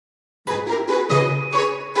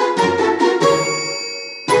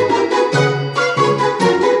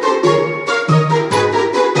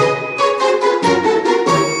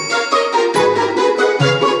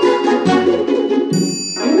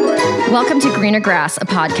Greener Grass, a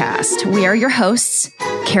podcast. We are your hosts,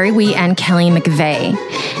 Carrie Wee and Kelly McVeigh.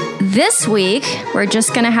 This week, we're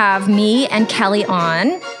just going to have me and Kelly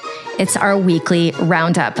on. It's our weekly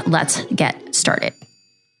roundup. Let's get started.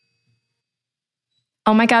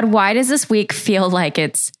 Oh my God, why does this week feel like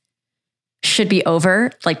it's should be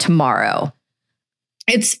over like tomorrow?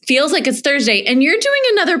 It feels like it's Thursday and you're doing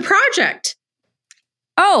another project.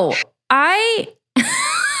 Oh,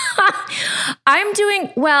 I'm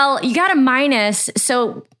doing, well, you got a minus.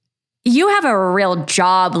 So you have a real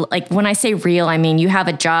job. Like when I say real, I mean, you have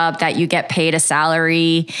a job that you get paid a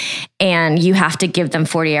salary and you have to give them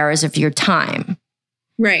 40 hours of your time.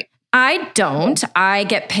 Right. I don't. I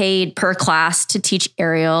get paid per class to teach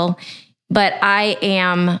aerial, but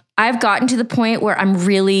I've gotten to the point where I'm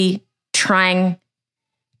really trying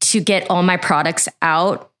to get all my products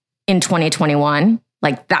out in 2021.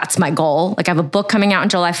 Like that's my goal. Like I have a book coming out on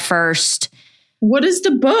July 1st. What is the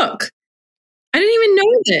book? I didn't even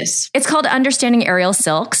know this. It's called Understanding Aerial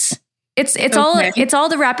Silks. It's all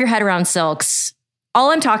the wrap your head around silks. All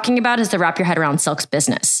I'm talking about is the wrap your head around silks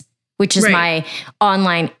business, which is my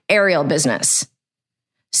online aerial business.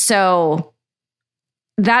 So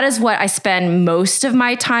that is what I spend most of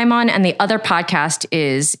my time on. And the other podcast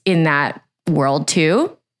is in that world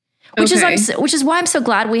too, which is why I'm so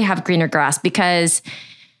glad we have Greener Grass, because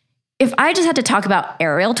if I just had to talk about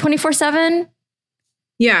aerial 24/7,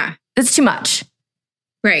 yeah, that's too much.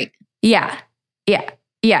 Right. Yeah.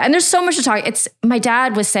 And there's so much to talk. My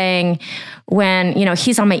dad was saying when,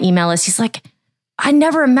 he's on my email list, he's like, I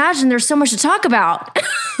never imagined there's so much to talk about.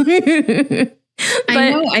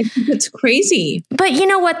 I know. I think it's crazy. But you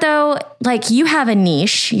know what though? Like you have a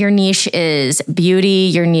niche. Your niche is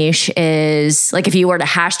beauty. Your niche is like, if you were to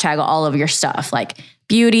hashtag all of your stuff, like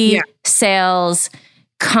beauty, sales,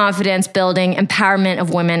 confidence building, empowerment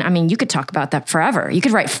of women. I mean, you could talk about that forever. You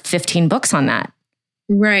could write 15 books on that.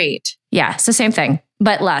 Right. Yeah. It's the same thing,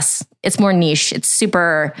 but less. It's more niche. It's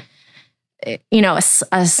super, a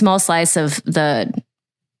small slice of the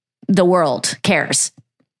world cares.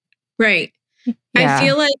 Right. Yeah. I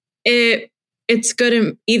feel like it's good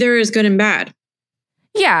and either is good and bad.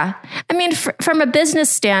 Yeah. I mean, from a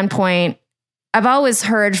business standpoint, I've always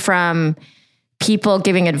heard from people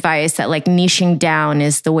giving advice that like niching down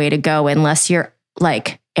is the way to go unless you're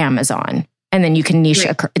like Amazon, and then you can niche,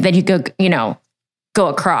 then you go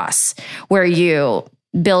across where you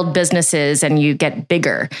build businesses and you get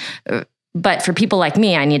bigger. But for people like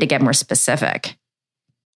me, I need to get more specific.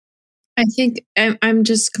 I think I'm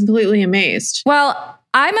just completely amazed. Well,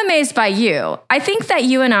 I'm amazed by you. I think that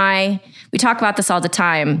you and we talk about this all the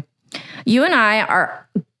time. You and I are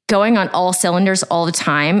going on all cylinders all the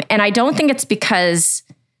time. And I don't think it's because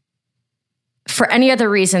for any other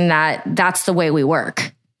reason that that's the way we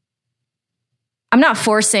work. I'm not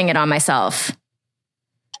forcing it on myself.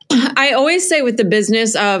 I always say with the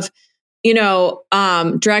business of,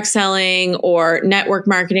 direct selling or network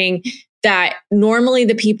marketing, that normally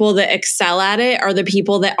the people that excel at it are the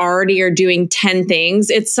people that already are doing 10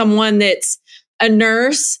 things. It's someone that's a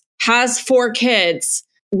nurse, has 4 kids,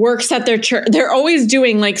 works at their church. They're always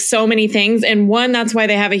doing like so many things. And one, that's why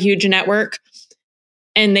they have a huge network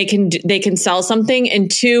and they can sell something.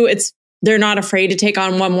 And 2, they're not afraid to take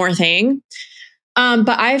on one more thing.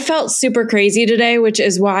 But I felt super crazy today, which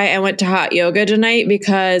is why I went to hot yoga tonight,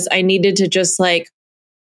 because I needed to just like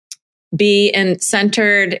be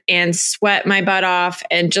centered and sweat my butt off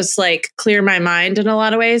and just like clear my mind in a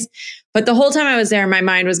lot of ways. But the whole time I was there, my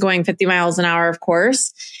mind was going 50 miles an hour, of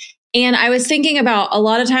course. And I was thinking about a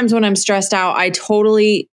lot of times when I'm stressed out, I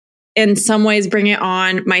totally, in some ways, bring it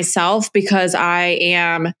on myself because I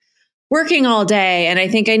am working all day and I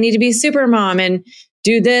think I need to be super mom and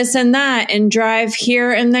do this and that and drive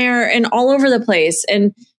here and there and all over the place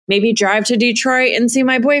and maybe drive to Detroit and see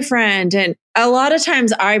my boyfriend. And a lot of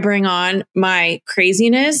times I bring on my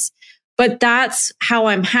craziness, but that's how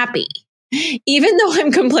I'm happy. Even though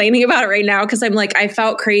I'm complaining about it right now, because I'm like, I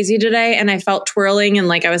felt crazy today and I felt twirling and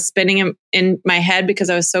like I was spinning in my head because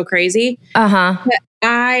I was so crazy. But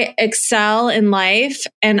I excel in life.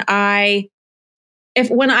 And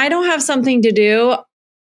when I don't have something to do,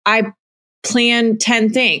 I plan 10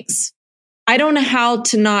 things. I don't know how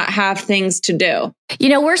to not have things to do.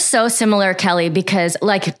 We're so similar, Kelly, because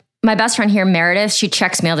like my best friend here, Meredith, she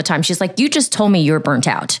checks me all the time. She's like, you just told me you're burnt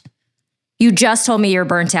out. You just told me you're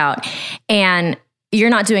burnt out and you're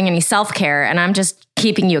not doing any self-care and I'm just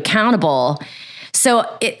keeping you accountable. So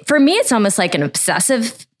for me, it's almost like an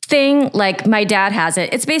obsessive thing. Like my dad has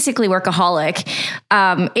it. It's basically workaholic.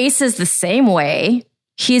 Ace is the same way.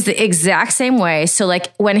 He's the exact same way. So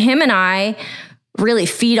like when him and I really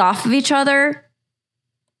feed off of each other,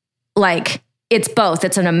 like it's both.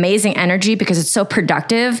 It's an amazing energy because it's so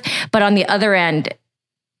productive. But on the other end,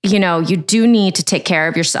 you know, you do need to take care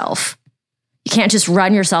of yourself. You can't just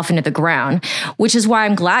run yourself into the ground, which is why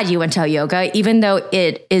I'm glad you went to yoga, even though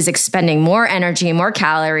it is expending more energy, more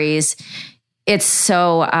calories. It's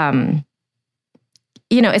so,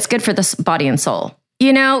 you know, it's good for the body and soul.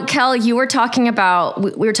 You know, Kel, you were talking about,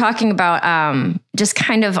 we were talking about just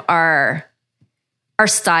kind of our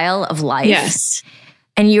style of life. Yes.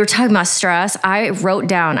 And you were talking about stress. I wrote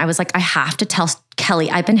down, I was like, I have to tell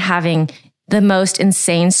Kelly, I've been having the most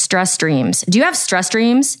insane stress dreams. Do you have stress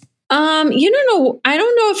dreams? You don't know. I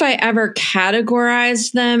don't know if I ever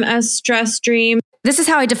categorized them as stress dreams. This is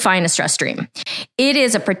how I define a stress dream. It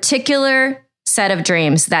is a particular set of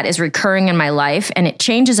dreams that is recurring in my life, and it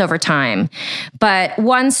changes over time. But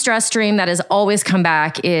one stress dream that has always come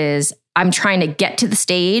back is I'm trying to get to the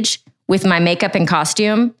stage with my makeup and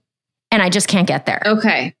costume, and I just can't get there.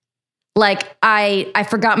 Okay. Like I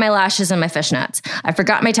forgot my lashes and my fishnets. I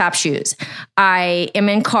forgot my tap shoes. I am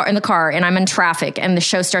in the car and I'm in traffic and the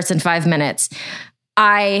show starts in 5 minutes.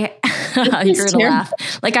 You're gonna laugh.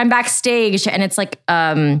 Like I'm backstage and it's like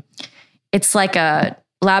a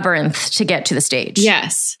labyrinth to get to the stage.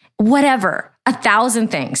 Yes. Whatever. 1,000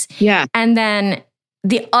 things. Yeah. And then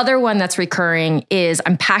the other one that's recurring is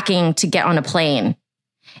I'm packing to get on a plane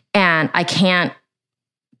and I can't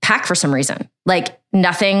pack for some reason. Like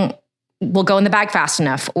nothing will go in the bag fast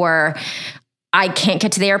enough, or I can't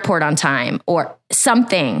get to the airport on time or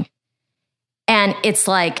something. And it's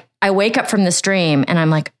like, I wake up from this dream and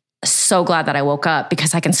I'm like, so glad that I woke up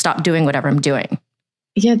because I can stop doing whatever I'm doing.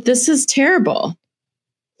 Yeah, this is terrible.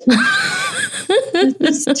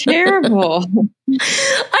 This is terrible.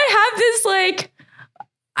 I have this like,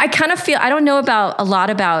 I kind of feel, I don't know a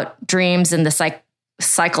lot about dreams and the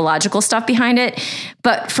psychological stuff behind it.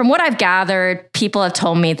 But from what I've gathered, people have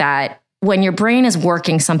told me that when your brain is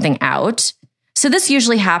working something out, so this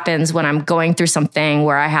usually happens when I'm going through something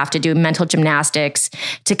where I have to do mental gymnastics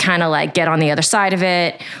to kind of like get on the other side of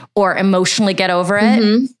it or emotionally get over it.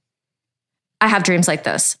 Mm-hmm. I have dreams like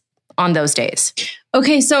this on those days.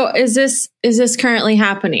 Okay, so is this currently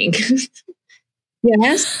happening?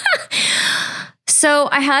 Yes. So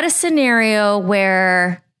I had a scenario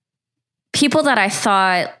where people that I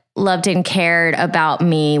thought loved and cared about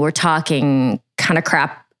me were talking kind of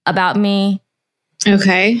crap about me.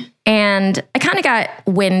 Okay. And I kind of got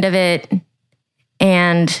wind of it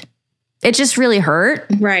and it just really hurt.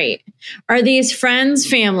 Right. Are these friends,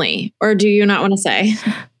 family, or do you not want to say?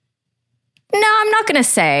 No, I'm not going to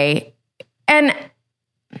say. And,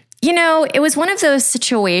 you know, it was one of those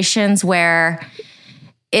situations where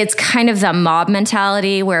it's kind of the mob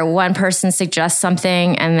mentality where one person suggests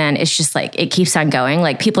something and then it's just like, it keeps on going.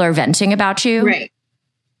 Like people are venting about you. Right.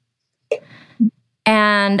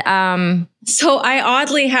 And so I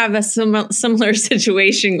oddly have a similar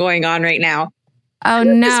situation going on right now. Oh,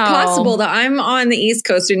 no. It's possible that I'm on the East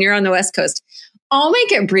Coast and you're on the West Coast. I'll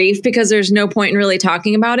make it brief because there's no point in really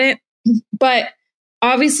talking about it. But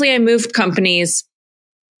obviously I moved companies.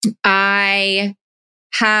 I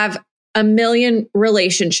have a million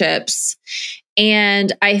relationships.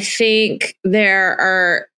 And I think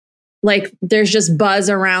there's just buzz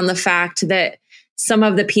around the fact that some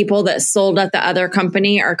of the people that sold at the other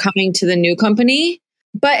company are coming to the new company.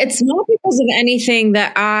 But it's not because of anything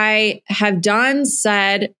that I have done,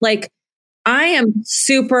 said. Like, I am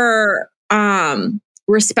super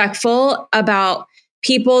respectful about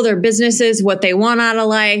people, their businesses, what they want out of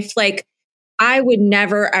life. Like, I would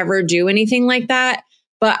never, ever do anything like that.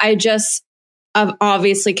 But I just am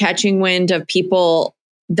obviously catching wind of people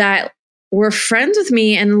that were friends with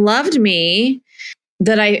me and loved me,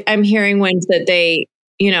 that I'm hearing wind that they,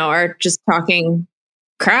 you know, are just talking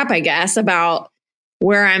crap, I guess, about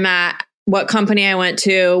where I'm at, what company I went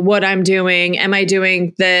to, what I'm doing. Am I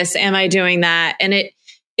doing this? Am I doing that? And it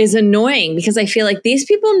is annoying because I feel like these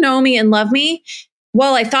people know me and love me.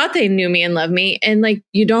 Well, I thought they knew me and loved me. And like,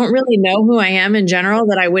 you don't really know who I am in general,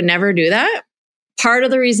 that I would never do that. Part of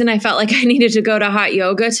the reason I felt like I needed to go to hot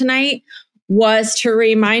yoga tonight was to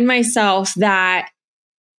remind myself that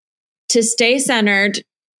to stay centered,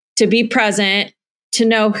 to be present, to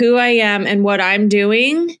know who I am and what I'm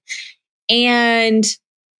doing, and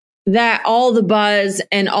that all the buzz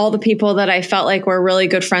and all the people that I felt like were really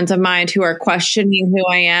good friends of mine who are questioning who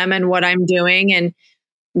I am and what I'm doing and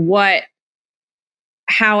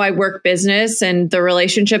how I work business and the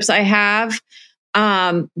relationships I have,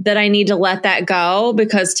 that I need to let that go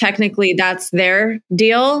because technically that's their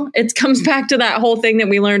deal. It comes back to that whole thing that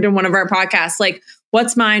we learned in one of our podcasts, like,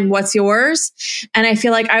 what's mine? What's yours? And I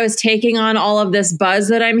feel like I was taking on all of this buzz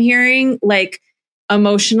that I'm hearing, like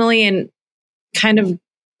emotionally and kind of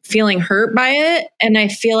feeling hurt by it. And I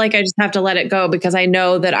feel like I just have to let it go because I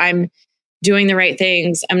know that I'm doing the right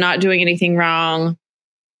things. I'm not doing anything wrong.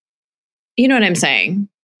 You know what I'm saying?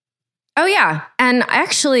 Oh, yeah. And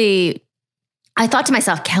actually, I thought to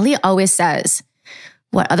myself, Kelly always says,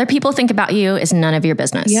 what other people think about you is none of your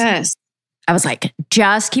business. Yes. I was like,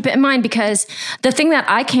 just keep it in mind, because the thing that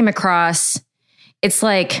I came across, it's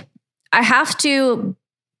like, I have to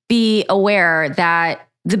be aware that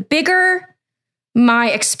the bigger my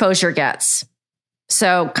exposure gets.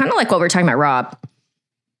 So kind of like what we were talking about, Rob.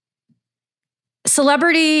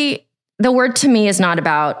 Celebrity, the word to me is not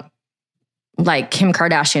about like Kim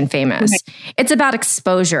Kardashian famous. Okay. It's about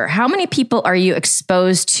exposure. How many people are you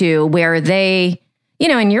exposed to where they, you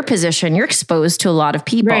know, in your position, you're exposed to a lot of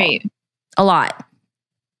people. Right. A lot.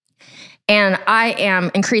 And I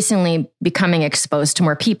am increasingly becoming exposed to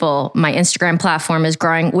more people. My Instagram platform is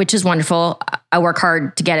growing, which is wonderful. I work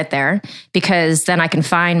hard to get it there because then I can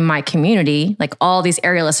find my community, like all these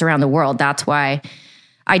aerialists around the world. That's why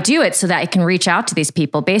I do it, so that I can reach out to these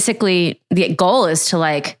people. Basically, the goal is to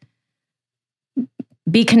like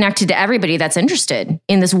be connected to everybody that's interested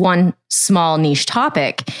in this one small niche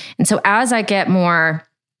topic. And so as I get more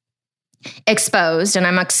exposed, and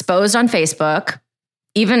I'm exposed on Facebook,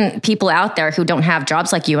 even people out there who don't have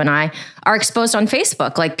jobs like you and I are exposed on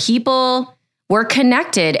Facebook. Like people, we're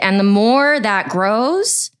connected. And the more that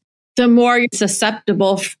grows, the more you're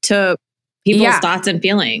susceptible to people's thoughts and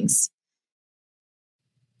feelings.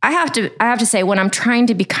 I have to say, when I'm trying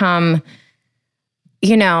to become,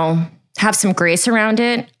 you know, have some grace around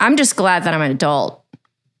it, I'm just glad that I'm an adult.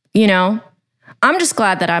 You know, I'm just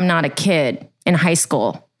glad that I'm not a kid in high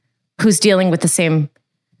school who's dealing with the same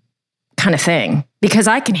kind of thing, because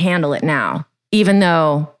I can handle it now, even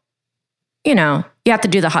though, you know, you have to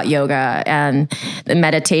do the hot yoga and the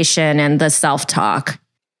meditation and the self-talk.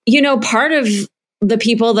 You know, part of the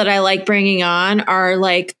people that I like bringing on are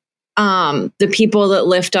like the people that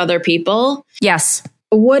lift other people. Yes.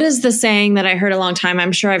 What is the saying that I heard a long time?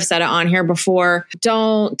 I'm sure I've said it on here before.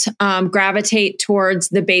 Don't gravitate towards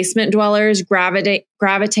the basement dwellers,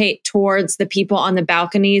 gravitate towards the people on the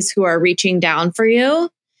balconies who are reaching down for you.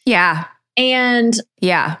 Yeah. And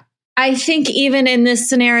yeah, I think even in this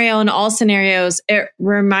scenario and all scenarios, it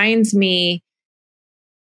reminds me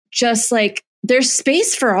just like there's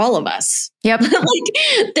space for all of us. Yep.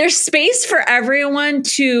 Like there's space for everyone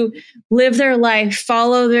to live their life,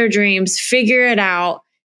 follow their dreams, figure it out.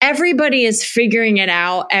 Everybody is figuring it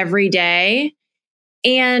out every day.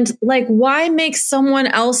 And like, why make someone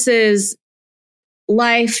else's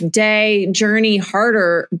life, day, journey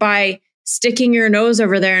harder by sticking your nose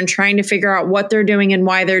over there and trying to figure out what they're doing and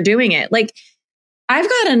why they're doing it? Like, I've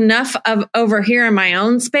got enough of over here in my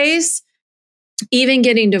own space, even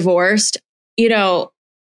getting divorced. You know,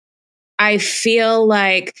 I feel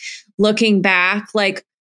like looking back, like,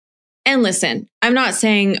 and listen, I'm not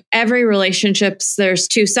saying every relationship's, there's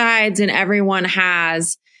two sides and everyone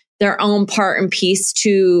has their own part and piece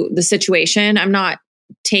to the situation. I'm not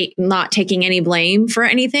taking any blame for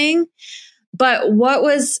anything, but what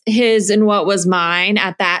was his and what was mine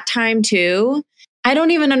at that time too, I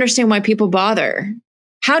don't even understand why people bother.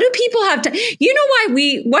 How do people have to, you know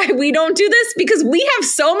why we don't do this? Because we have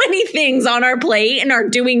so many things on our plate and are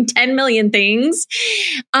doing 10 million things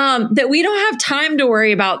that we don't have time to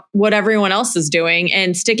worry about what everyone else is doing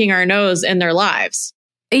and sticking our nose in their lives.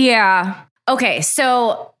 Yeah. Okay.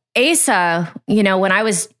 So Asa, you know,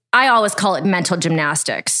 I always call it mental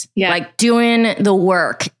gymnastics, like doing the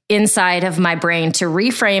work inside of my brain to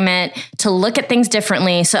reframe it, to look at things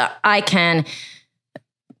differently so I can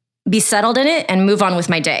be settled in it and move on with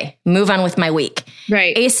my day, move on with my week.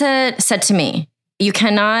 Right. Asa said to me, you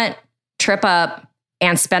cannot trip up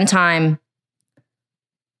and spend time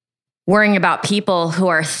worrying about people who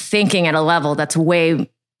are thinking at a level that's way,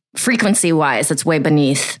 frequency wise, that's way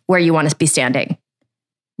beneath where you want to be standing.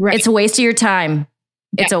 Right. It's a waste of your time.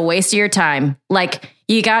 Yeah. It's a waste of your time. Like,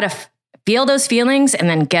 you got to feel those feelings and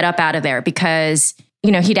then get up out of there, because,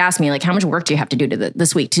 you know, he'd ask me like, how much work do you have to do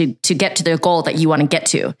this week to get to the goal that you want to get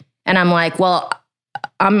to? And I'm like, well,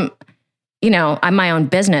 I'm my own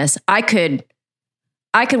business. I could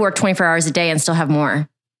work 24 hours a day and still have more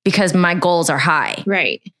because my goals are high.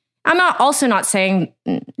 Right. I'm also not saying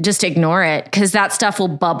just ignore it, because that stuff will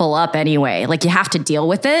bubble up anyway. Like, you have to deal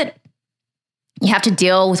with it. You have to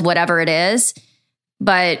deal with whatever it is.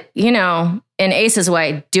 But, you know, in Asa's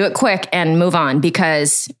way, do it quick and move on,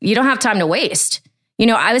 because you don't have time to waste. You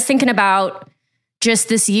know, I was thinking about just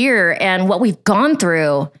this year and what we've gone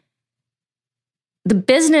through.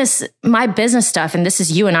 My business stuff, and this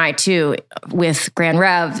is you and I too, with Grand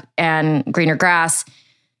Rev and Greener Grass.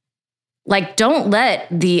 Like, don't let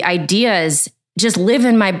the ideas just live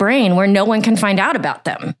in my brain where no one can find out about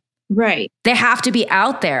them. Right. They have to be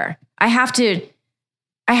out there. I have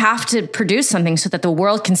to produce something so that the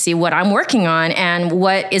world can see what I'm working on and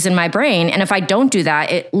what is in my brain. And if I don't do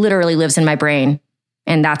that, it literally lives in my brain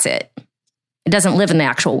and that's it. It doesn't live in the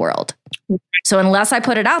actual world. So unless I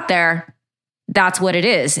put it out there, that's what it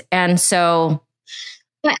is. And so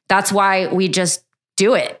that's why we just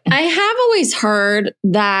do it. I have always heard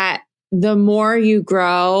that the more you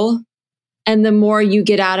grow and the more you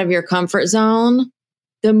get out of your comfort zone,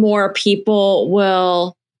 the more people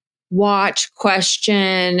will watch,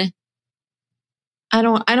 question. I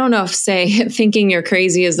don't know if thinking you're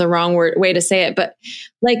crazy is the wrong way to say it, but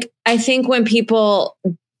like, I think when people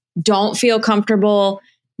don't feel comfortable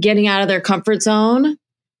getting out of their comfort zone,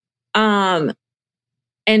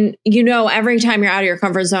 and every time you're out of your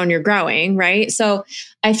comfort zone, you're growing, right? So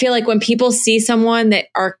I feel like when people see someone that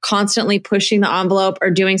are constantly pushing the envelope or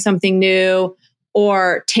doing something new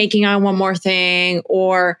or taking on one more thing,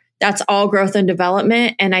 or that's all growth and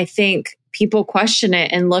development. And I think people question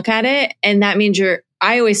it and look at it. And that means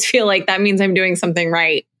I always feel like that means I'm doing something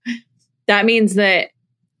right. That means that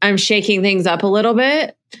I'm shaking things up a little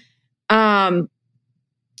bit. I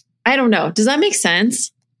don't know. Does that make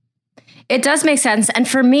sense? It does make sense. And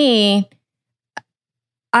for me,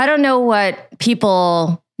 I don't know what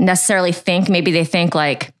people necessarily think. Maybe they think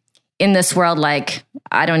like in this world, like,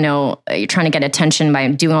 I don't know, you're trying to get attention by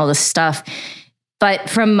doing all this stuff. But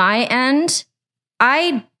from my end,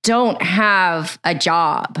 I don't have a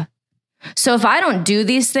job. So if I don't do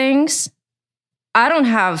these things, I don't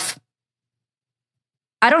have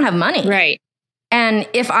money. Right. And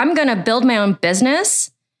if I'm going to build my own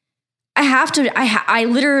business, I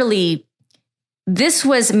literally, this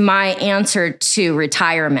was my answer to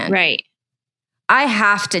retirement. Right. I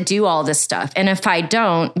have to do all this stuff. And if I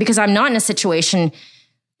don't, because I'm not in a situation,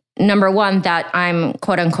 number one, that I'm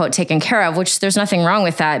quote unquote taken care of, which there's nothing wrong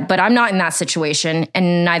with that, but I'm not in that situation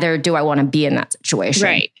and neither do I want to be in that situation.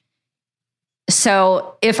 Right.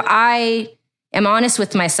 So if I am honest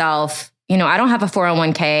with myself, I don't have a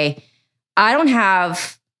 401k. I don't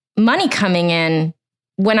have money coming in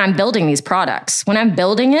when I'm building these products. When I'm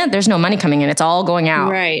building it, there's no money coming in. It's all going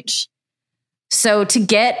out. Right. So to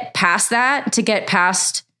get past that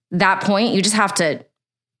point, you just have to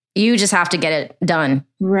get it done.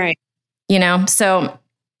 Right. So,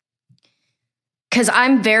 because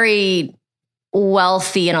I'm very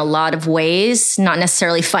wealthy in a lot of ways, not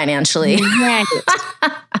necessarily financially. Right.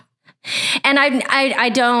 And I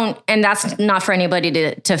don't, and that's not for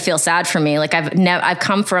anybody to feel sad for me. Like I've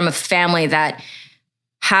come from a family that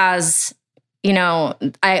has, we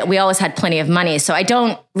always had plenty of money. So I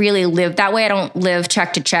don't really live that way. I don't live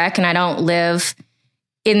check to check, and I don't live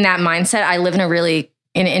in that mindset. I live in a really,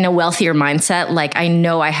 in a wealthier mindset. Like I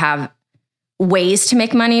know I have ways to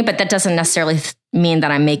make money, but that doesn't necessarily mean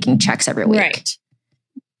that I'm making checks every week. Right.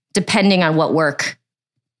 Depending on what work.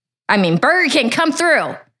 I mean, Burger King, come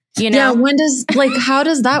through. Yeah. How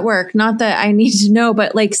does that work? Not that I need to know,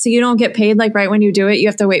 but so you don't get paid right when you do it, you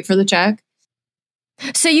have to wait for the check.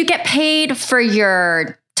 So you get paid for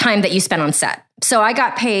your time that you spend on set. So I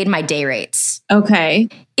got paid my day rates. Okay.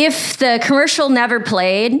 If the commercial never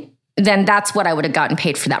played, then that's what I would have gotten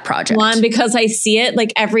paid for that project. One, because I see it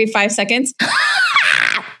every 5 seconds.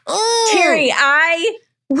 Terry,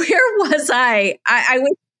 where was I? I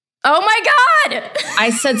was. Oh my God.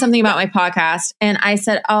 I said something about my podcast and I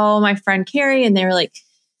said, oh, my friend Carrie. And they were like,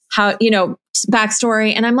 how,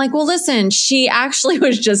 backstory. And I'm like, well, listen, she actually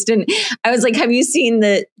was I was like, have you seen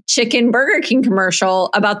the chicken Burger King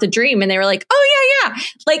commercial about the dream? And they were like, oh yeah.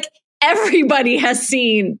 Everybody has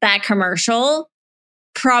seen that commercial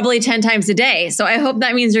probably 10 times a day. So I hope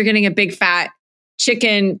that means you're getting a big fat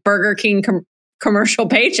chicken Burger King commercial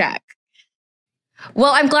paycheck.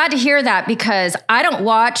 Well, I'm glad to hear that because I don't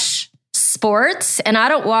watch sports and I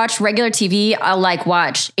don't watch regular TV. I'll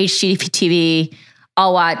watch HGTV.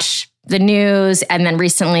 I'll watch the news, and then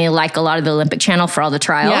recently a lot of the Olympic Channel for all the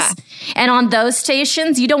trials. Yeah. And on those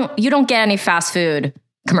stations, you don't get any fast food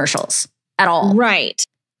commercials at all. Right.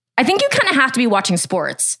 I think you kind of have to be watching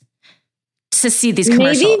sports to see these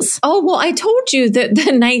commercials. Maybe? Oh, well, I told you that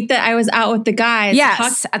the night that I was out with the guys.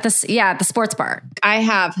 Yes, at the sports bar. I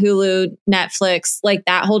have Hulu, Netflix,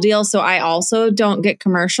 that whole deal. So I also don't get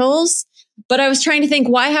commercials. But I was trying to think,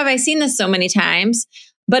 why have I seen this so many times?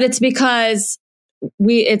 But it's because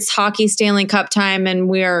it's hockey Stanley Cup time and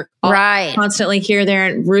we're constantly here, there,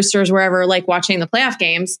 and Roosters, wherever, watching the playoff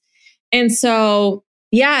games. And so,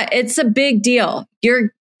 yeah, it's a big deal.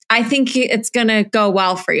 I think it's going to go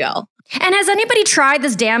well for you. And has anybody tried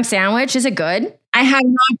this damn sandwich? Is it good? I have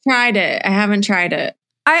not tried it. I haven't tried it.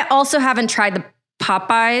 I also haven't tried the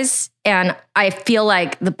Popeyes, and I feel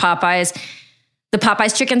like the Popeyes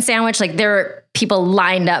chicken sandwich, like there are people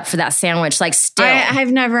lined up for that sandwich, like still.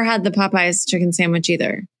 I've never had the Popeyes chicken sandwich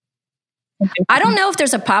either. I don't know if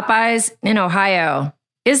there's a Popeyes in Ohio.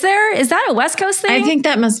 Is there? Is that a West Coast thing? I think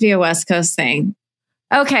that must be a West Coast thing.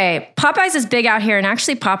 Okay. Popeyes is big out here. And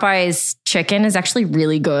actually Popeyes chicken is actually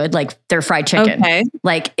really good. Like their fried chicken. Okay.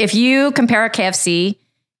 Like if you compare a KFC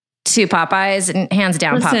to Popeyes, and hands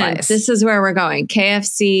down, listen, Popeyes. This is where we're going.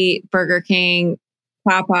 KFC, Burger King,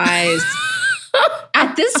 Popeyes.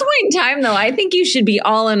 At this point in time, though, I think you should be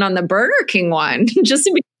all in on the Burger King one. Just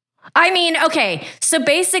to be. I mean, okay. So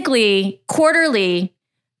basically, quarterly,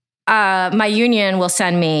 my union will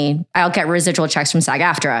send me, I'll get residual checks from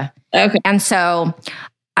SAG-AFTRA. Okay. And so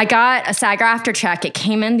I got a SAG-AFTRA check. It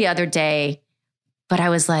came in the other day, but I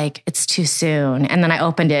was like, it's too soon. And then I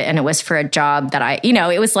opened it and it was for a job that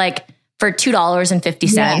it was like for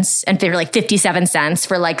 $2.50 and they were like 57 cents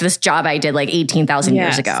for like this job I did like 18,000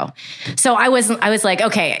 years ago. So I was like,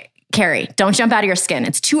 okay, Carrie, don't jump out of your skin.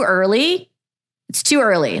 It's too early. It's too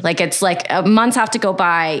early. Like it's like months have to go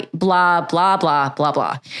by, blah, blah, blah, blah,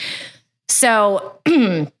 blah. So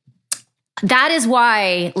that is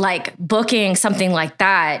why like booking something like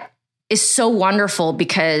that is so wonderful,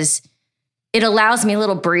 because it allows me a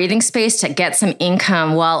little breathing space to get some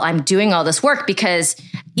income while I'm doing all this work. Because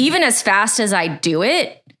even as fast as I do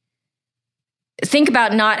it, think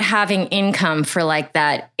about not having income for like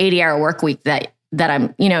that 80-hour work week that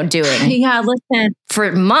I'm, doing. Yeah, listen.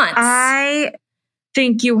 For months. I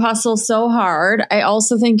think you hustle so hard. I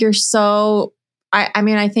also think you're so,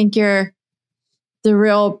 I think you're the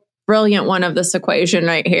real brilliant one of this equation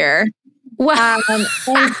right here. Wow. And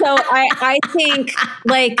so I think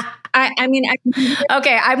like,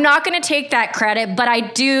 okay, I'm not going to take that credit, but I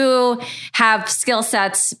do have skill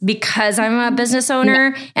sets because I'm a business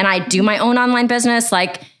owner and I do my own online business,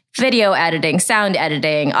 like video editing, sound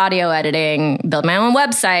editing, audio editing, build my own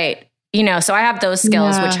website, so I have those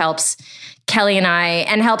skills, which helps Kelly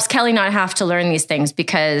and helps Kelly not have to learn these things,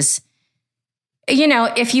 because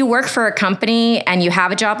if you work for a company and you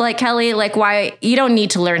have a job like Kelly, like why you don't need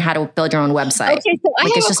to learn how to build your own website. Okay, so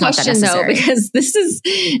I have a question though, because this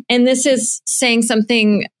is saying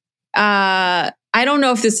something. I don't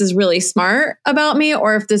know if this is really smart about me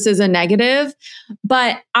or if this is a negative,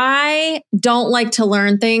 but I don't like to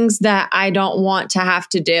learn things that I don't want to have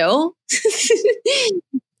to do.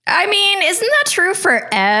 I mean, isn't that true for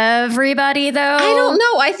everybody though? I don't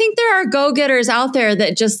know. I think there are go-getters out there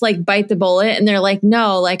that just like bite the bullet and they're like,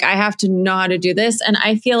 no, like I have to know how to do this. And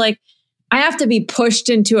I feel like I have to be pushed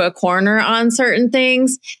into a corner on certain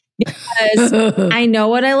things because I know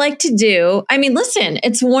what I like to do. I mean, listen,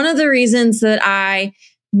 it's one of the reasons that I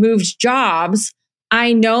moved jobs.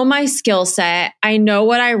 I know my skill set. I know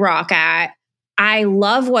what I rock at. I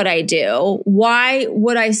love what I do. Why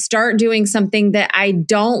would I start doing something that I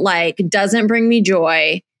don't like, doesn't bring me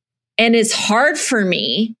joy, and is hard for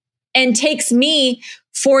me and takes me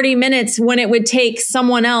 40 minutes when it would take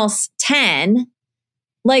someone else 10?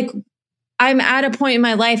 Like, I'm at a point in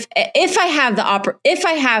my life, if I have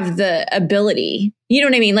the ability, you know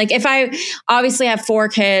what I mean? Like if I obviously have 4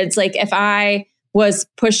 kids, like if I was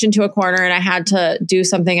pushed into a corner and I had to do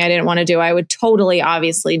something I didn't want to do, I would totally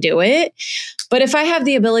obviously do it. But if I have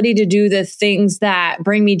the ability to do the things that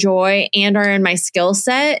bring me joy and are in my skill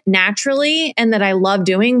set naturally and that I love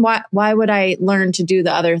doing, why would I learn to do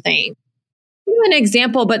the other thing? An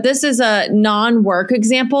example, but this is a non-work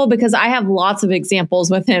example because I have lots of examples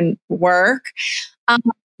within work.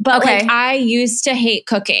 But like I used to hate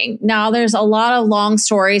cooking. Now there's a lot of long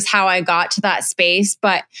stories how I got to that space,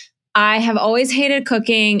 but I have always hated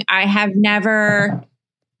cooking. I have never,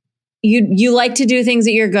 you like to do things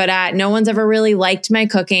that you're good at. No one's ever really liked my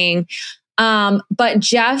cooking. But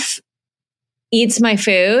Jeff eats my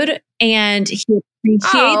food and he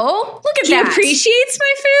appreciates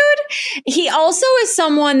my food. He also is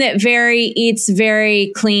someone that eats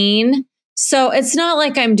very clean. So it's not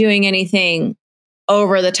like I'm doing anything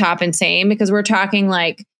over the top insane because we're talking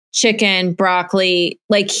like chicken, broccoli,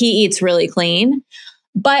 like he eats really clean.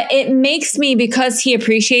 But it makes me, because he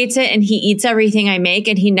appreciates it and he eats everything I make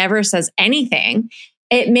and he never says anything,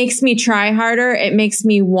 it makes me try harder. It makes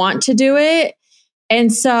me want to do it.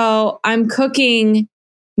 And so I'm cooking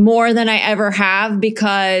more than I ever have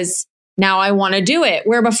because now I want to do it.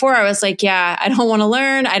 Where before I was like, yeah, I don't want to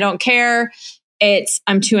learn. I don't care.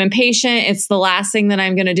 I'm too impatient. It's the last thing that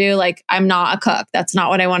I'm going to do. Like, I'm not a cook. That's not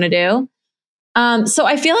what I want to do. So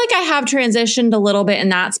I feel like I have transitioned a little bit in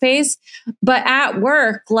that space, but at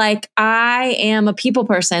work, like I am a people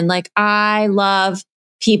person. Like I love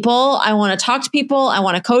people. I want to talk to people. I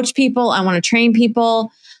want to coach people. I want to train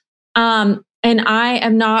people. And I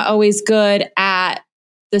am not always good at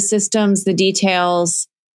the systems, the details,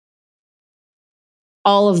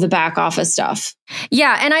 all of the back office stuff.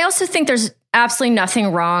 Yeah. And I also think there's absolutely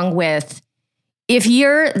nothing wrong with if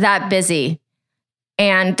you're that busy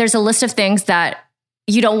and there's a list of things that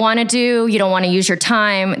you don't want to do, you don't want to use your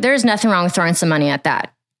time, there's nothing wrong with throwing some money at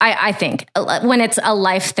that. I think when it's a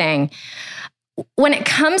life thing. When it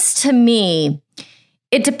comes to me,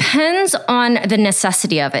 it depends on the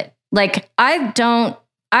necessity of it. Like I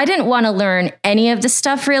didn't want to learn any of this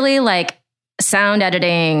stuff really, like sound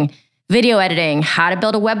editing, video editing, how to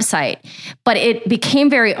build a website. But it became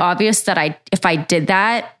very obvious that if I did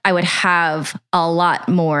that, I would have a lot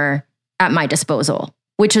more at my disposal,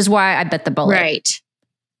 which is why I bit the bullet. Right.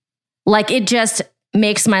 Like it just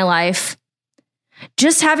makes my life,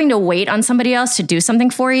 just having to wait on somebody else to do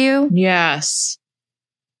something for you. Yes.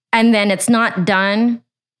 And then it's not done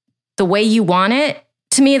the way you want it.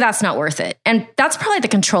 To me, that's not worth it. And that's probably the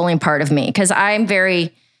controlling part of me because I'm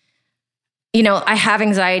very, I have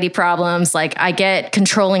anxiety problems. Like I get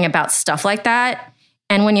controlling about stuff like that.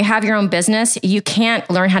 And when you have your own business, you can't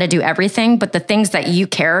learn how to do everything, but the things that you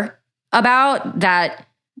care about, that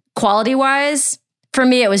quality-wise, for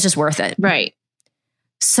me, it was just worth it. Right.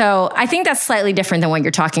 So I think that's slightly different than what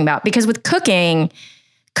you're talking about. Because with cooking,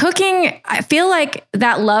 I feel like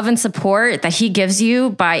that love and support that he gives you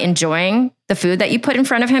by enjoying the food that you put in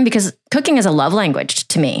front of him, because cooking is a love language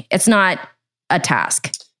to me. It's not a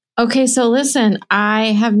task. Okay. So listen, I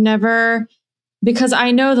have never, because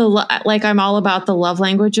I know I'm all about the love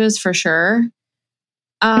languages for sure.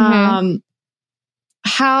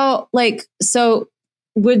 So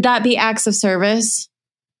would that be acts of service?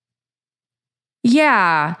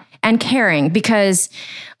 Yeah. And caring, because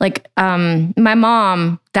my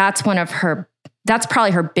mom, that's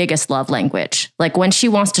probably her biggest love language. Like when she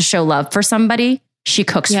wants to show love for somebody, she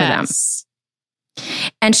cooks for them.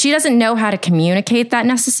 And she doesn't know how to communicate that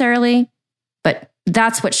necessarily, but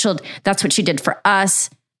that's what she did for us.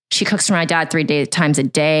 She cooks for my dad 3 times a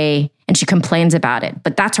day and she complains about it,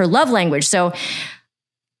 but that's her love language. So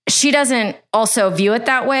she doesn't also view it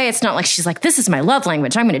that way. It's not like she's like, this is my love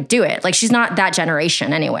language, I'm going to do it. Like she's not that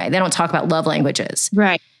generation anyway. They don't talk about love languages.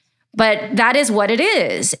 Right. But that is what it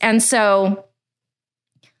is. And so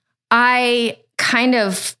that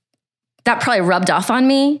probably rubbed off on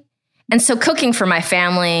me. And so cooking for my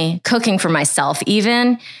family, cooking for myself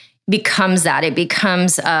even becomes that. It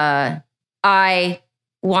becomes, I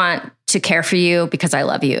want to care for you because I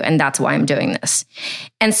love you. And that's why I'm doing this.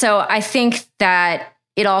 And so I think that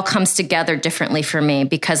it all comes together differently for me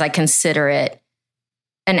because I consider it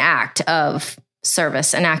an act of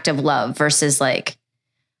service, an act of love versus like,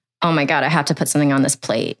 oh my God, I have to put something on this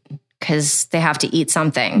plate because they have to eat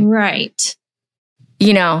something. Right.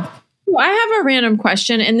 I have a random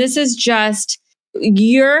question, and this is just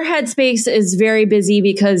your headspace is very busy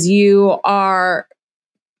because you are,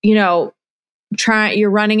 you're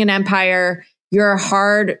running an empire. You're a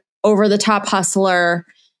hard, over the top hustler.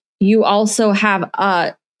 You also have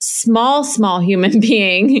a small human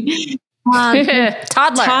being,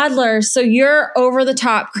 toddler. So you're over the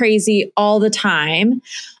top crazy all the time.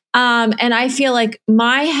 And I feel like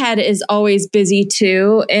my head is always busy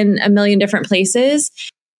too in a million different places.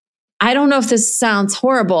 I don't know if this sounds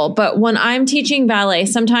horrible, but when I'm teaching ballet,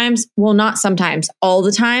 all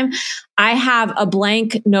the time, I have a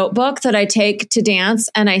blank notebook that I take to dance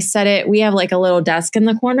and I set it. We have like a little desk in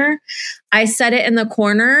the corner. I set it in the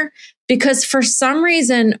corner because for some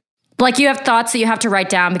reason, like you have thoughts that you have to write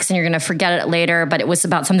down because then you're going to forget it later, but it was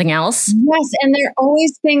about something else. Yes. And there are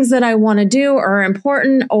always things that I want to do or are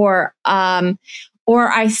important or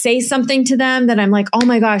I say something to them that I'm like, oh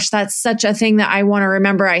my gosh, that's such a thing that I want to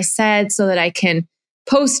remember I said so that I can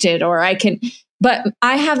post it but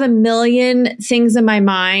I have a million things in my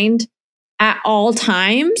mind at all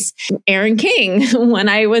times. Aaron King, when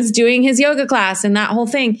I was doing his yoga class and that whole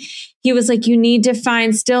thing, he was like, you need to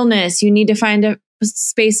find stillness. You need to find a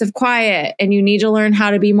space of quiet and you need to learn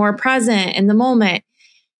how to be more present in the moment.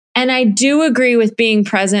 And I do agree with being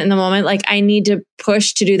present in the moment. Like I need to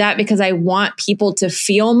push to do that because I want people to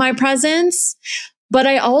feel my presence. But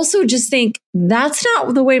I also just think that's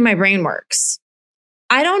not the way my brain works.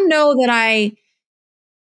 I don't know that I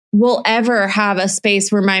will ever have a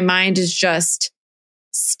space where my mind is just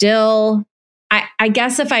still. I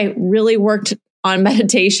guess if I really worked on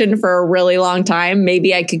meditation for a really long time,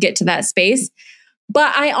 maybe I could get to that space.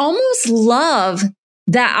 But I almost love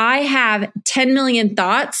that I have 10 million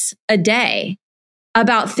thoughts a day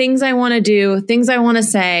about things I want to do, things I want to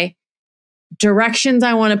say, directions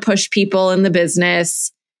I want to push people in the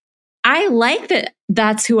business. I like that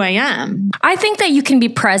that's who I am. I think that you can be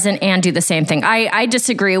present and do the same thing. I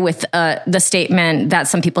disagree with the statement that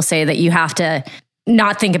some people say that you have to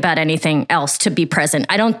not think about anything else to be present.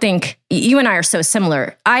 I don't think you and I are so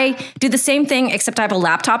similar. I do the same thing, except I have a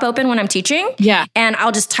laptop open when I'm teaching. Yeah. And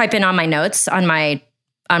I'll just type in on my notes, on my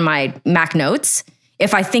Mac notes,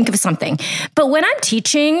 if I think of something. But when I'm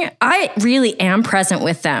teaching, I really am present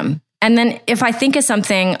with them. And then if I think of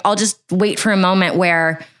something, I'll just wait for a moment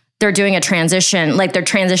where they're doing a transition, like they're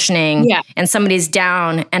transitioning and somebody's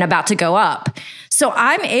down and about to go up. So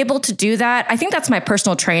I'm able to do that. I think that's my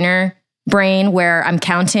personal trainer brain, where I'm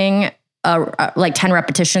counting like 10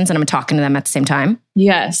 repetitions and I'm talking to them at the same time.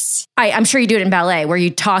 Yes. I'm sure you do it in ballet where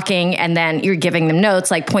you're talking and then you're giving them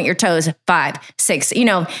notes like point your toes, 5, 6,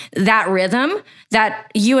 that rhythm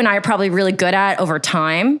that you and I are probably really good at over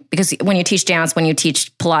time, because when you teach dance, when you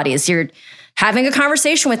teach Pilates, you're having a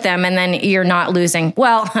conversation with them and then you're not losing.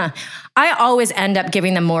 Well, I always end up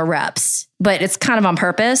giving them more reps, but it's kind of on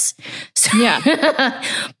purpose. So,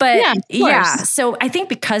 but so I think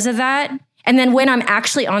because of that, and then when I'm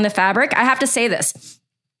actually on the fabric, I have to say this.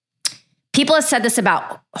 People have said this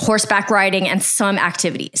about horseback riding and some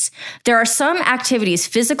activities. There are some activities,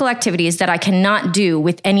 physical activities, that I cannot do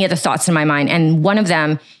with any other thoughts in my mind. And one of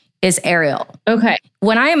them is aerial. Okay.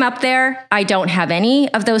 When I am up there, I don't have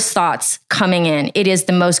any of those thoughts coming in. It is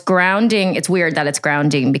the most grounding. It's weird that it's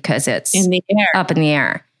grounding because it's in the air, up in the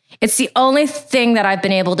air. It's the only thing that I've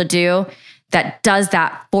been able to do that does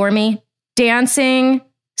that for me. Dancing,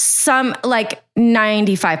 some like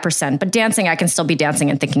 95%, but dancing, I can still be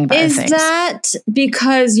dancing and thinking about things. Is that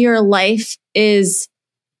because your life is...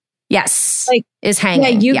 Yes, is hanging.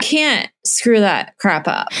 Yeah, you can't screw that crap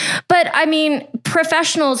up. But I mean,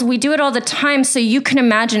 professionals, we do it all the time. So you can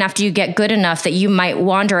imagine after you get good enough that you might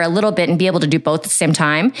wander a little bit and be able to do both at the same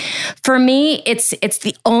time. For me, it's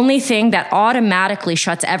the only thing that automatically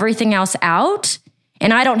shuts everything else out.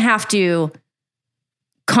 And I don't have to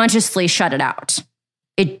consciously shut it out.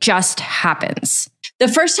 It just happens. The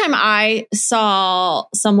first time I saw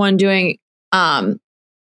someone doing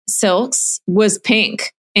silks was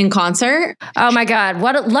Pink in concert. Oh my God.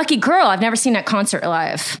 What a lucky girl. I've never seen that concert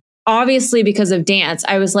live. Obviously, because of dance,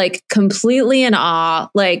 I was like completely in awe,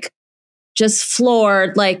 like just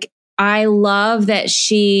floored. Like, I love that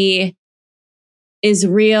she is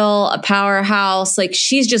real, a powerhouse. Like,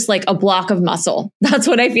 she's just like a block of muscle. That's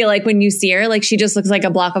what I feel like when you see her. Like, she just looks like a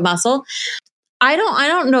block of muscle. I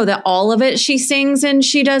don't know that all of it she sings and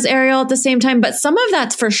she does aerial at the same time, but some of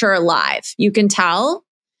that's for sure live. You can tell.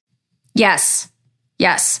 Yes.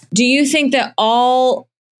 Yes. Do you think that all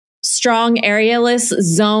strong aerialists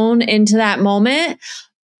zone into that moment?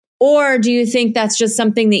 Or do you think that's just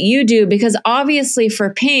something that you do? Because obviously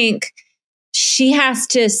for Pink, she has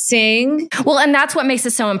to sing. Well, and that's what makes it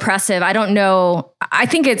so impressive. I don't know. I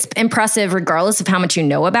think it's impressive regardless of how much you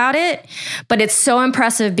know about it. But it's so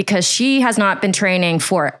impressive because she has not been training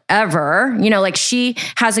forever. Like she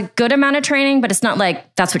has a good amount of training, but it's not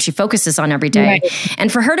like that's what she focuses on every day. Right.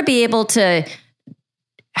 And for her to be able to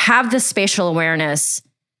have this spatial awareness,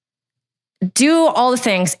 do all the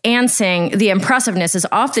things and sing, the impressiveness is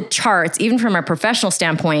off the charts, even from a professional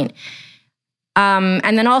standpoint.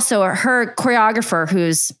 And then also her choreographer,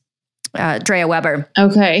 who's Drea Weber.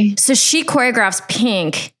 Okay. So she choreographs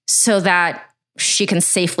Pink so that she can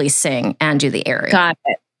safely sing and do the aerial. Got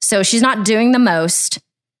it. So she's not doing the most,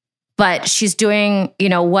 but she's doing,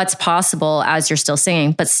 what's possible as you're still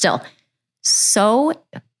singing, but still so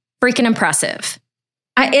freaking impressive.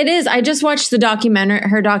 It is. I just watched her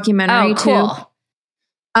documentary cool.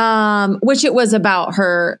 too. Which it was about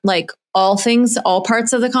her, like all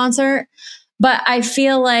parts of the concert. But I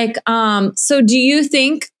feel like, so do you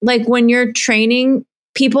think like when you're training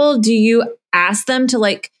people, do you ask them to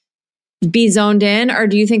like be zoned in, or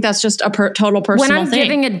do you think that's just a total personal thing? When I'm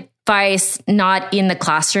giving advice, not in the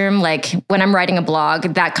classroom, like when I'm writing a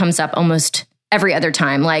blog, that comes up almost every other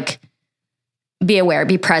time. Like, be aware,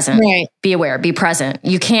 be present, right. Be aware, be present.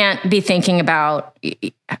 You can't be thinking about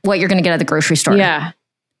what you're going to get at the grocery store. Yeah.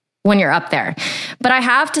 When you're up there. But I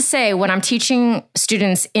have to say, when I'm teaching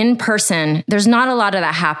students in person, there's not a lot of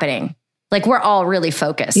that happening. Like we're all really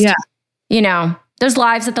focused. Yeah. There's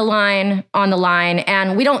lives on the line,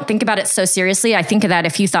 and we don't think about it so seriously. I think of that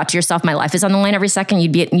if you thought to yourself, my life is on the line every second,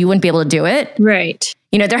 you wouldn't be able to do it. Right.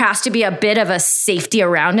 There has to be a bit of a safety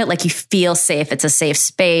around it. Like you feel safe. It's a safe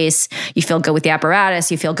space. You feel good with the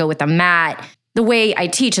apparatus. You feel good with the mat. The way I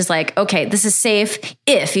teach is like, okay, this is safe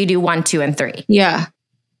if you do 1, 2, and 3. Yeah.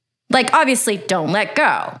 Like, obviously, don't let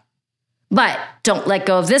go, but don't let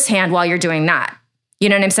go of this hand while you're doing that. You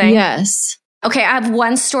know what I'm saying? Yes. Okay, I have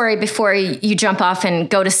one story before you jump off and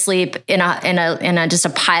go to sleep in a just a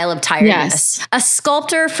pile of tiredness. Yes. A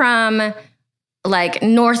sculptor from like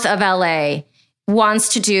north of LA wants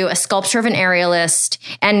to do a sculpture of an aerialist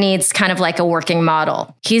and needs kind of like a working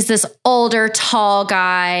model. He's this older, tall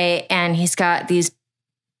guy, and he's got these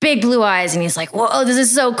big blue eyes, and he's like, whoa, this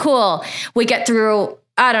is so cool. We get through,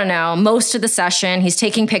 I don't know, most of the session. He's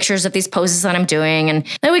taking pictures of these poses that I'm doing. And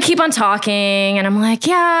then we keep on talking. And I'm like,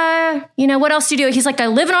 yeah, what else do you do? He's like, I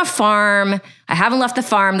live on a farm. I haven't left the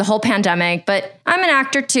farm the whole pandemic, but I'm an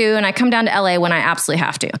actor too. And I come down to LA when I absolutely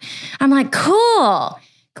have to. I'm like, cool.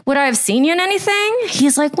 Would I have seen you in anything?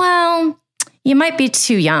 He's like, well, you might be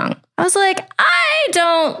too young. I was like,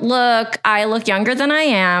 I look younger than I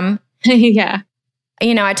am. Yeah.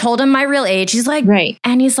 I told him my real age. He's like, right.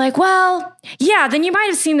 And he's like, well, yeah, then you might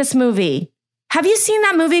have seen this movie. Have you seen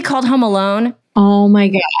that movie called Home Alone? Oh my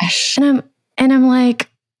gosh. And I'm like,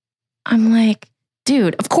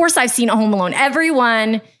 dude, of course I've seen Home Alone.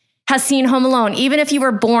 Everyone has seen Home Alone. Even if you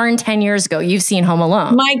were born 10 years ago, you've seen Home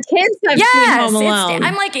Alone. My kids have seen Home Alone.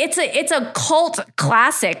 I'm like, it's a cult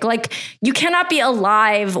classic. Like, you cannot be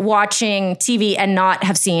alive watching TV and not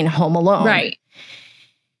have seen Home Alone. Right.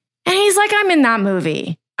 And he's like, I'm in that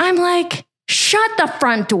movie. I'm like, shut the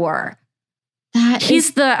front door.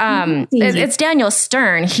 He's it's Daniel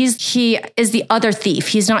Stern. He is the other thief.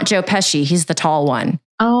 He's not Joe Pesci. He's the tall one.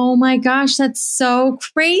 Oh my gosh, that's so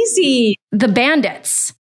crazy. The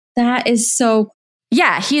Bandits. That is so.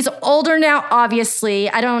 Yeah, he's older now, obviously.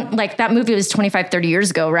 I don't like that movie was 25, 30 years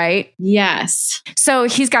ago, right? Yes. So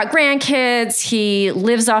he's got grandkids. He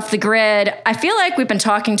lives off the grid. I feel like we've been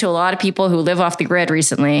talking to a lot of people who live off the grid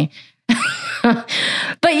recently.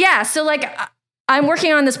 But yeah, so like I'm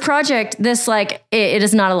working on this project. It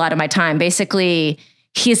is not a lot of my time. Basically,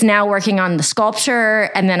 he's now working on the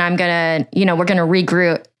sculpture, and then we're going to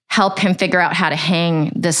regroup, help him figure out how to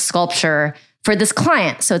hang this sculpture for this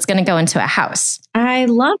client. So it's going to go into a house. I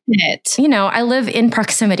love it. I live in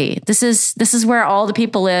proximity. This is where all the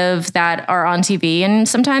people live that are on TV. And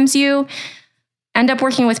sometimes you end up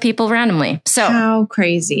working with people randomly. So how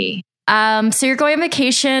crazy. So you're going on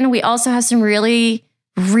vacation. We also have some really,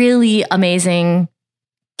 really amazing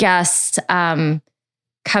guests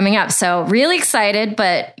coming up. So really excited,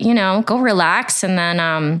 but go relax and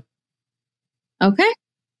then okay.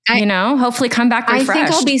 Hopefully come back refreshed. I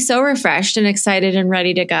think I'll be so refreshed and excited and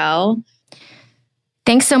ready to go.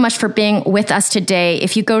 Thanks so much for being with us today.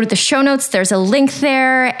 If you go to the show notes, there's a link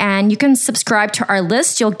there and you can subscribe to our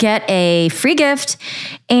list. You'll get a free gift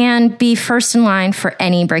and be first in line for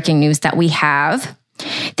any breaking news that we have.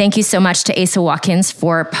 Thank you so much to Asa Watkins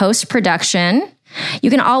for post-production. You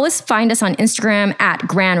can always find us on Instagram at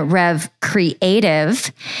Grand Rev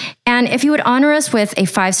Creative. And if you would honor us with a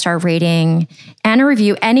 5-star rating and a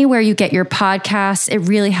review anywhere you get your podcasts, it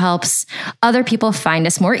really helps other people find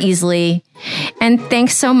us more easily. And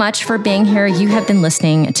thanks so much for being here. You have been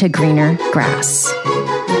listening to Greener Grass.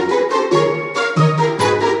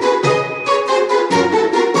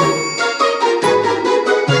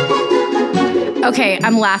 Okay,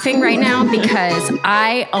 I'm laughing right now because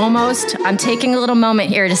I'm taking a little moment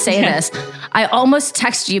here to say this. I almost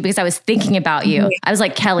texted you because I was thinking about you. I was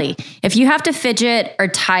like, Kelly, if you have to fidget or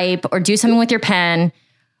type or do something with your pen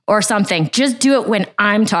or something, just do it when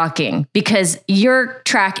I'm talking because your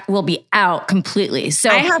track will be out completely. So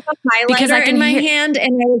I have a highlighter in my hand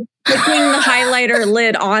and I was flicking the highlighter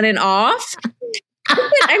lid on and off.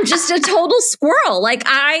 I'm just a total squirrel. Like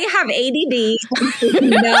I have ADD.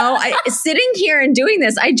 Sitting here and doing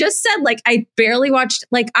this, I just said I barely watched,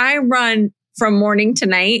 I run from morning to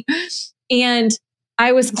night and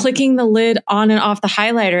I was clicking the lid on and off the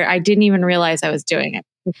highlighter. I didn't even realize I was doing it.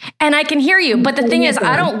 And I can hear you. But the thing is,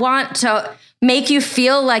 I don't want to make you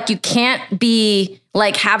feel like you can't be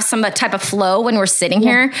have some type of flow when we're sitting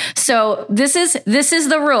here. So this is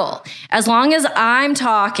the rule. As long as I'm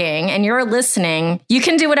talking and you're listening, you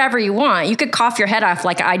can do whatever you want. You could cough your head off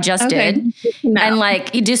like I just did. No.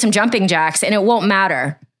 And you do some jumping jacks and it won't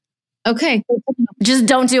matter. Okay. Just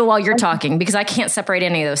don't do it while you're talking because I can't separate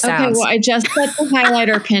any of those sounds. Okay, well, I just put the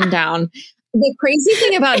highlighter pin down. The crazy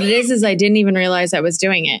thing about it is I didn't even realize I was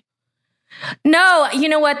doing it. No, you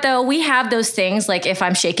know what though? We have those things if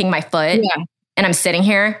I'm shaking my foot and I'm sitting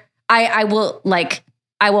here, I will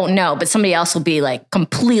I won't know, but somebody else will be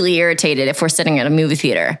completely irritated if we're sitting at a movie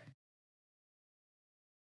theater.